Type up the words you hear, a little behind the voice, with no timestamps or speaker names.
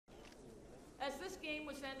As this game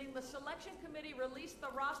was ending, the selection committee released the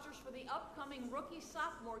rosters for the upcoming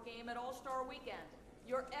rookie-sophomore game at All-Star Weekend.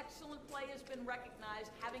 Your excellent play has been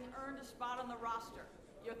recognized, having earned a spot on the roster.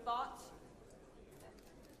 Your thoughts?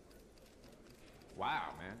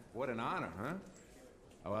 Wow, man. What an honor, huh?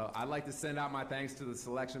 Well, I'd like to send out my thanks to the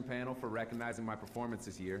selection panel for recognizing my performance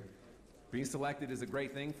this year. Being selected is a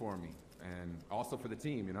great thing for me, and also for the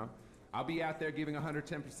team, you know? I'll be out there giving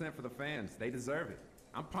 110% for the fans. They deserve it.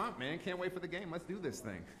 I'm pumped, man. Can't wait for the game. Let's do this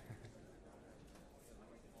thing.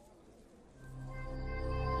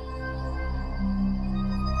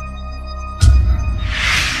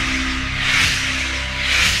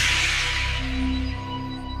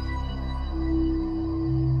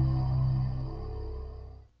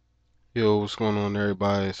 Yo, what's going on,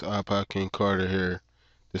 everybody? It's iPodKingCarter here.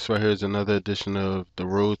 This right here is another edition of The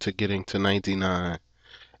Road to Getting to 99.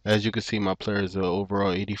 As you can see, my players are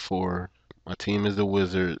overall 84. My team is the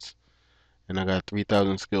Wizards, and I got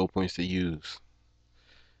 3,000 skill points to use.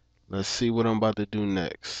 Let's see what I'm about to do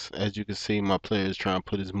next. As you can see, my player is trying to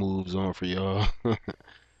put his moves on for y'all.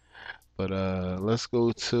 But let's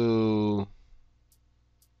go to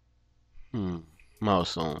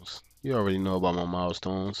milestones. You already know about my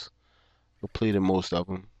milestones. Completed most of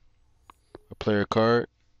them. A player card,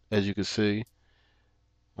 as you can see,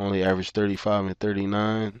 only averaged 35 and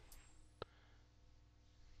 39.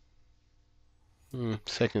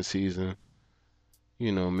 Second season,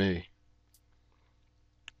 you know me.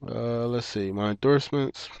 Let's see, my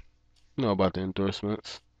endorsements. You know about the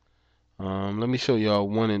endorsements. Let me show y'all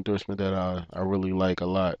one endorsement that I really like a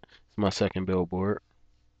lot. It's my second billboard.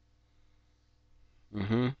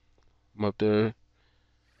 I'm up there.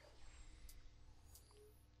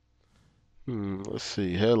 Let's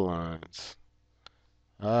see, headlines.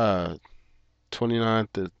 29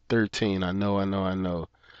 to 13. I know.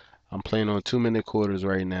 I'm playing on 2-minute quarters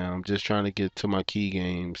right now. I'm just trying to get to my key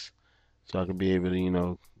games so I can be able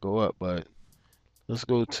to, go up. But let's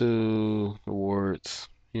go to awards.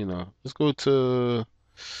 Let's go to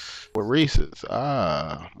what races.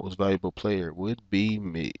 Most valuable player would be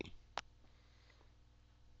me.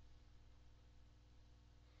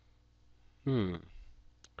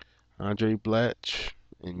 Andre Blatch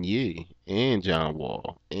and Yee and John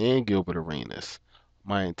Wall and Gilbert Arenas.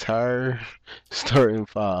 My entire starting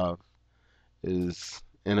five is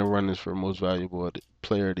in the runnings for most valuable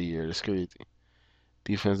player of the year. That's crazy.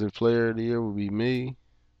 Defensive player of the year would be me.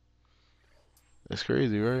 That's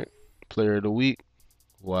crazy, right? Player of the week.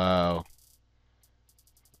 Wow.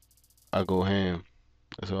 I go ham.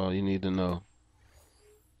 That's all you need to know.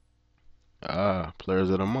 Players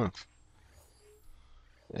of the month.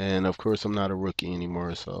 And of course, I'm not a rookie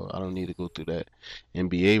anymore, so I don't need to go through that.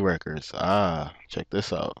 NBA records. Check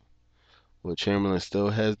this out. Well, Chamberlain still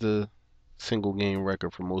has the single game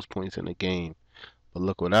record for most points in a game. But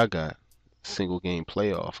look what I got. Single game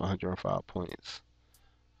playoff, 105 points.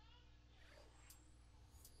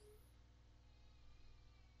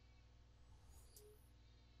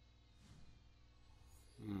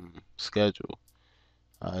 Schedule.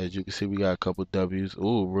 As you can see, we got a couple W's.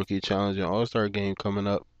 Ooh, rookie challenge and all-star game coming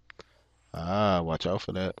up. Watch out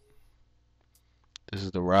for that. This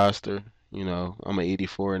is the roster. I'm at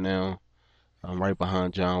 84 now. I'm right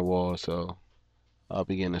behind John Wall, so I'll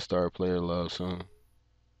be getting a star player love soon.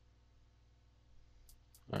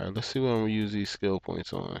 Alright, let's see what I'm gonna use these skill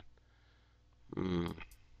points on.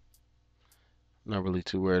 Not really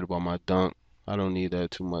too worried about my dunk. I don't need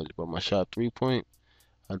that too much, but my shot 3-point,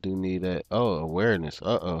 I do need that. Oh, awareness.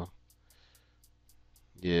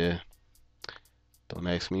 Yeah. Don't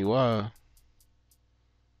ask me why.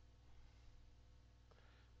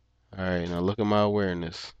 Alright, now look at my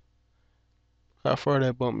awareness. How far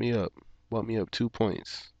that bumped me up? Bumped me up 2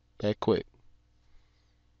 points. That quick.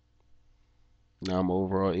 Now I'm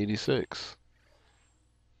overall 86.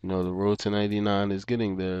 The road to 99 is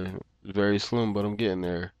getting there. It's very slim, but I'm getting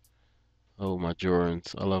there. Oh, my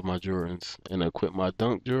Jordans. I love my Jordans. And I quit my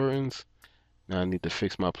dunk Jordans. Now I need to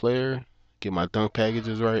fix my player. Get my dunk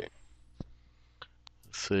packages right.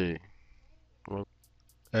 Let's see. Well,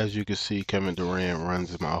 as you can see, Kevin Durant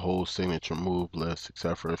runs my whole signature move list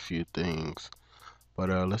except for a few things. But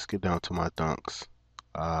let's get down to my dunks.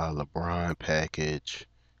 LeBron package.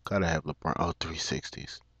 Gotta have LeBron. Oh,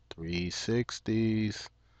 360s. 360s.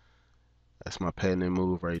 That's my patented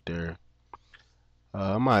move right there.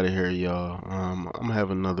 I'm out of here, y'all. I'm gonna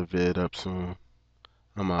have another vid up soon.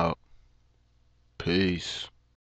 I'm out. Peace.